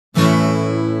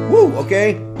Woo!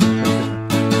 Okay.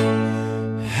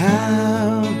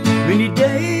 How many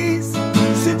days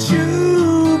since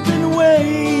you've been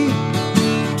away?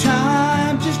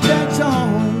 Time just drags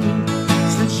on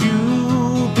since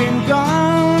you've been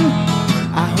gone.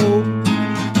 I hope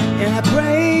and I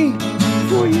pray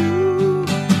for you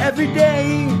every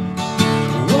day.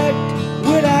 What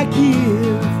would I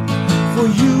give for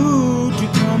you to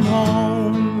come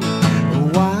home?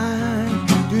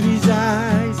 Why do these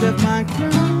eyes of mine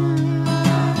cry?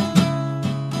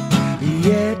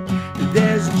 Yet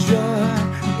there's joy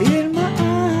in my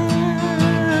eyes.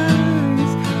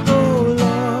 Oh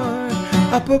Lord,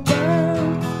 up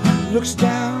above looks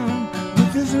down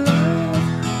with his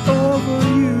love over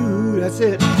you. That's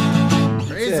it.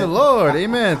 Praise the Lord.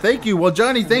 Amen. Thank you. Well,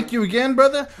 Johnny, thank you again,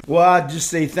 brother. Well, I just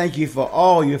say thank you for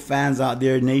all your fans out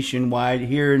there nationwide,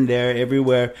 here and there,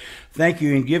 everywhere. Thank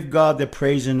you, and give God the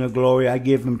praise and the glory. I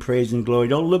give him praise and glory.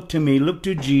 Don't look to me. Look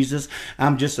to Jesus.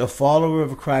 I'm just a follower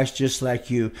of Christ just like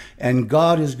you. And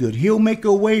God is good. He'll make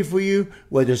a way for you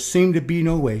where there seemed to be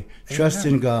no way. Trust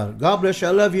in God. God bless you.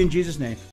 I love you in Jesus' name.